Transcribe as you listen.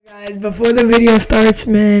Guys, before the video starts,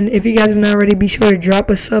 man, if you guys haven't already, be sure to drop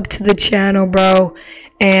a sub to the channel, bro.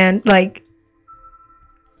 And like,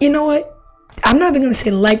 you know what, I'm not even gonna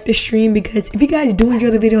say like the stream, because if you guys do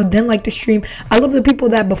enjoy the video, then like the stream. I love the people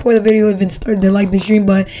that before the video even started, they like the stream.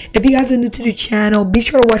 But if you guys are new to the channel, be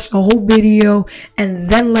sure to watch the whole video and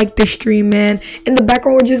then like the stream, man. In the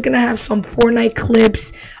background, we're just gonna have some Fortnite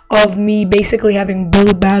clips of me basically having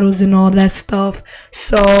build battles and all that stuff.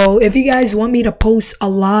 So if you guys want me to post a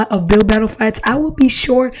lot of build battle fights, I will be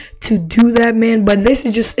sure to do that, man. But this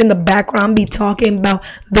is just in the background. I'll be talking about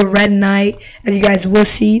the Red Knight, as you guys will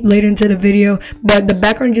see later into the video. But the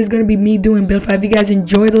background is just gonna be me doing build fights. If you guys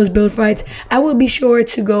enjoy those build fights, I will be sure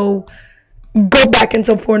to go back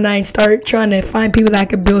into Fortnite, start trying to find people that I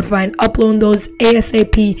can build fight and upload those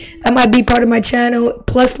ASAP. That might be part of my channel,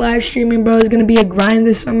 plus live streaming, bro. It's gonna be a grind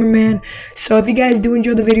this summer, man. So if you guys do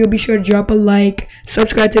enjoy the video, be sure to drop a like,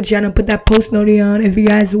 subscribe to the channel, put that post note on if you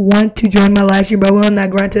guys want to join my live stream, bro. We're on that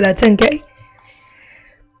grind to that 10K.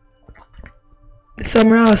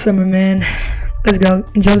 Summer out, summer, man. Let's go.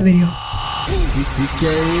 Enjoy the video.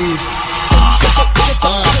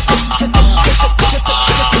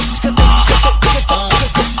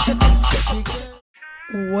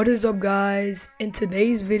 What is up, guys? In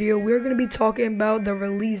today's video, we're going to be talking about the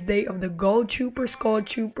release date of the Gold Trooper, Skull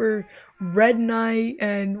Trooper, Red Knight,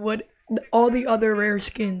 and all the other rare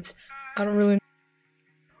skins. I don't really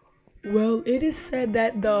know. Well, it is said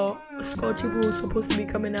that the Skull Trooper was supposed to be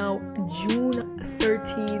coming out June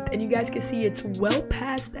 13th, and you guys can see it's well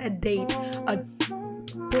past that date. A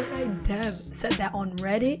Fortnite dev said that on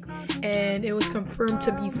Reddit, and it was confirmed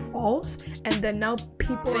to be false. And then now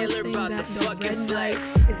people are saying that the Red Knight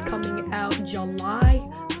is coming out July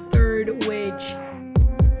 3rd, which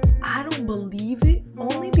I don't believe it,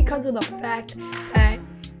 only because of the fact that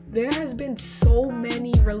there has been so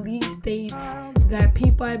many release dates that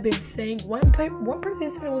people have been saying. One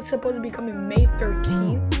person said it was supposed to be coming May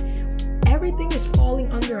 13th. Everything is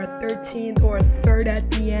falling under a 13th or a 3rd at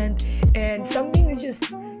the end, and something is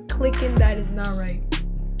just clicking that is not right.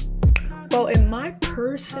 Well, in my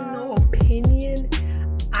personal opinion,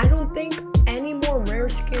 I don't think any more rare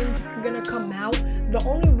skins are gonna come out. The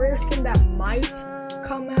only rare skin that might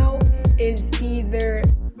come out is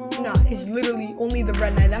it's literally only the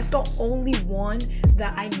Red Knight. That's the only one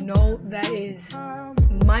that I know that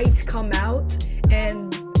might come out.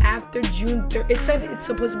 And after June 3rd, it said it's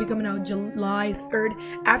supposed to be coming out July 3rd.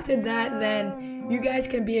 After that, then you guys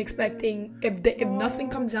can be expecting, if nothing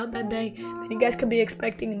comes out that day, then you guys can be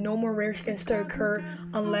expecting no more rare skins to occur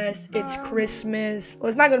unless it's Christmas. Well,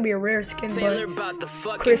 it's not gonna be a rare skin, but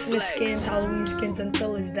Christmas skins, Halloween skins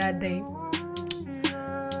until it's that day.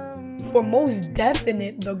 For most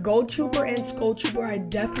definite, the Gold Trooper and Skull Trooper are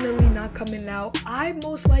definitely not coming out. I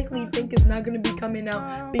most likely think it's not going to be coming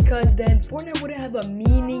out, because then Fortnite wouldn't have a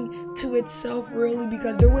meaning to itself, really,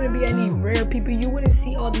 because there wouldn't be any rare people. You wouldn't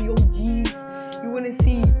see all the OGs. You wouldn't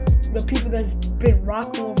see the people that's been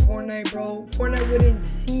rocking with Fortnite, bro. Fortnite wouldn't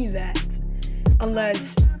see that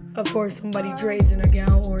unless, of course, somebody trades an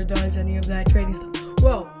account or does any of that trading stuff.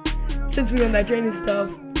 Well, since we're on that trading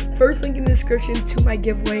stuff, first link in the description to my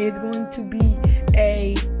giveaway. It's going to be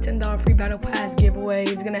a $10 free battle pass giveaway.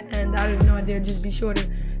 It's gonna end, I have no idea. Just be sure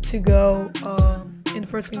to go in the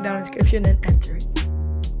first link down in the description and enter it.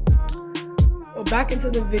 Well, back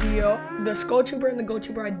into the video. The Skull Trooper and the Gold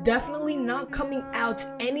Trooper are definitely not coming out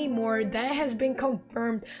anymore. That has been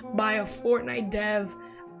confirmed by a Fortnite dev.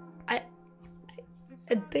 I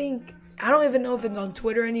think, I don't even know if it's on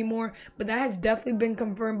Twitter anymore, but that has definitely been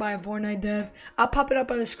confirmed by a Fortnite dev. I'll pop it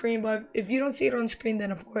up on the screen, but if you don't see it on the screen,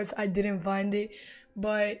 then of course I didn't find it.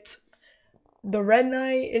 But the Red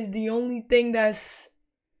Knight is the only thing that's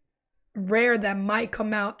rare that might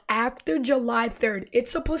come out after July 3rd.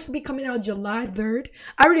 It's supposed to be coming out July 3rd.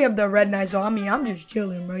 I already have the Red Knight, so I mean, I'm just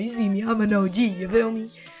chilling, bro. You see me, I'm an OG, you feel me?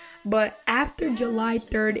 But after July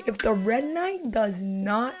 3rd, if the Red Knight does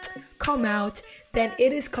not come out, then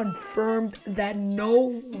it is confirmed that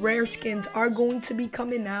no rare skins are going to be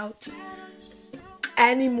coming out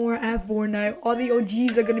anymore at Fortnite. All the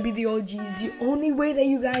OGs are going to be the OGs. The only way that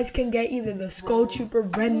you guys can get either the Skull Trooper,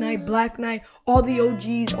 Red Knight, Black Knight, all the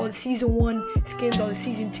OGs, all the Season 1 skins, all the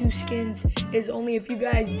Season 2 skins, is only if you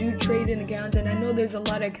guys do trade in accounts. And I know there's a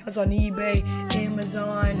lot of accounts on eBay,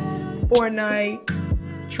 Amazon, Fortnite,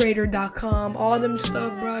 Trader.com, all them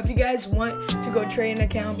stuff, bro. If you guys want to go trade an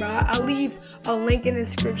account, bro, I'll leave a link in the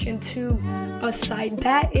description to a site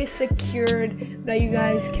that is secured that you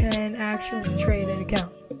guys can actually trade an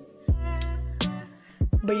account.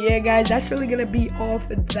 But yeah, guys, that's really gonna be all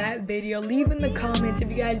for that video. Leave in the comments if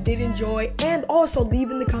you guys did enjoy, and also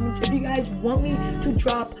leave in the comments if you guys want me to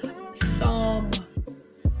drop some,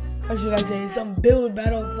 how should I say, some build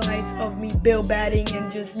battle fights of me build batting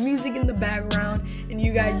and just music in the background and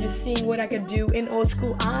you guys just seeing what I could do in old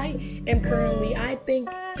school. I think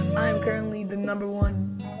I'm currently the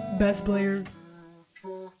 #1 best player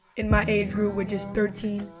in my age group, which is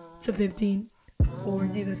 13 to 15, or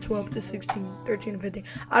it's either 12 to 16, 13 to 15.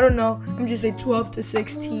 I don't know. I'm just say 12 to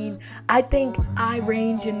 16. I think I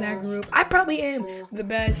range in that group. I probably am the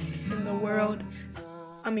best in the world.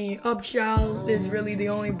 I mean, GHOUL is really the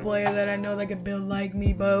only player that I know that can build like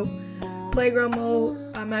me, but playground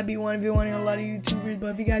mode, I might be 1v1ing a lot of YouTubers.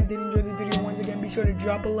 But if you guys did enjoy this video, once again, be sure to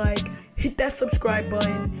drop a like, hit that subscribe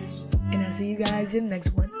button, and I'll see you guys in the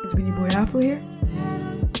next one. It's been your boy Afro here,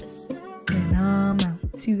 and I'm out.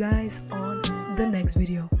 See you guys on the next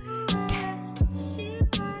video.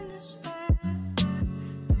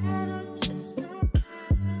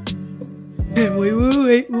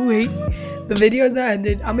 Wait. The video's not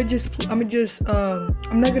ended. I'm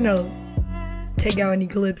not gonna take out any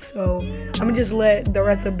clips, so I'm gonna just let the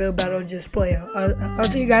rest of the build battle just play out. I'll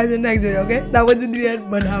see you guys in the next video, okay? That wasn't the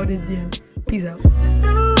end, but now it is the end. Peace out.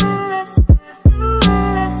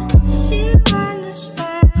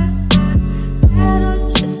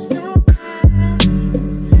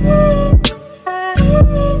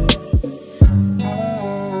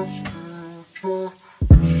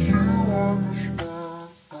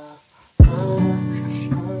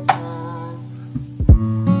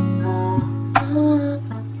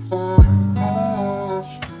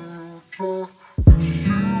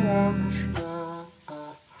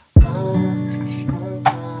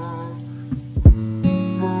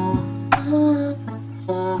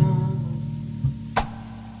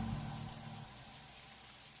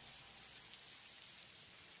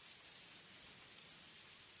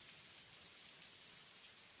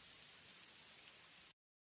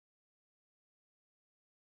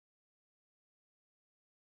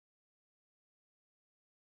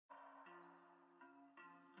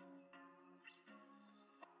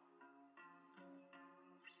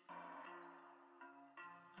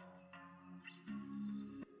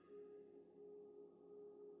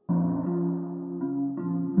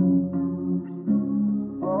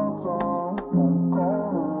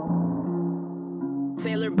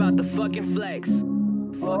 Taylor about the fucking flex.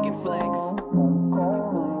 Fucking flex.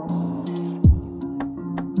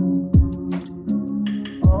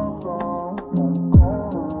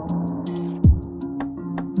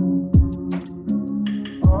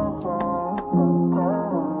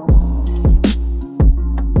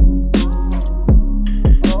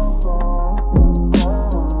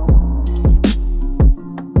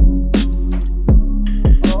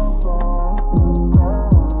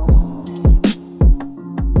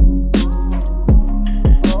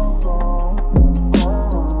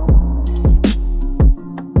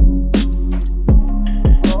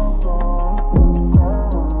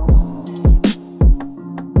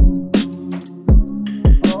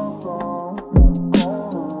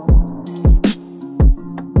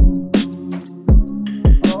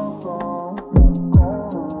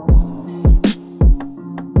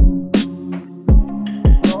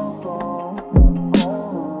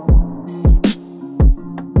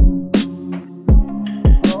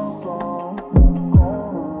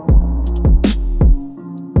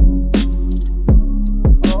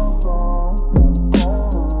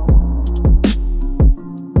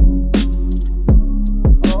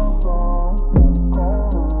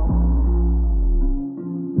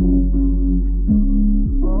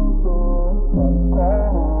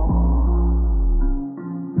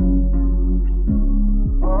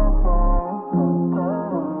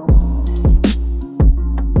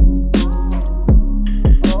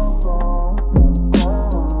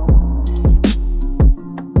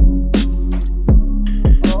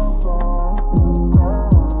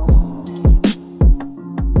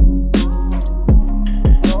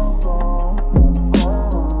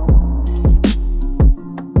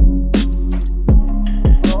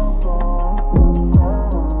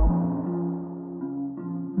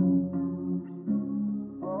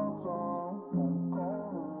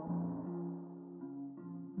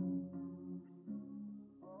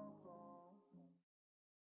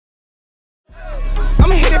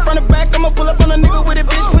 I'ma pull up on a nigga with a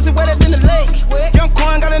bitch, pussy wetter than the lake. Young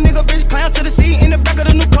Quan got a nigga bitch clown to the seat in the back of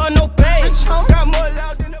the new car, no pay. Got more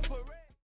loud than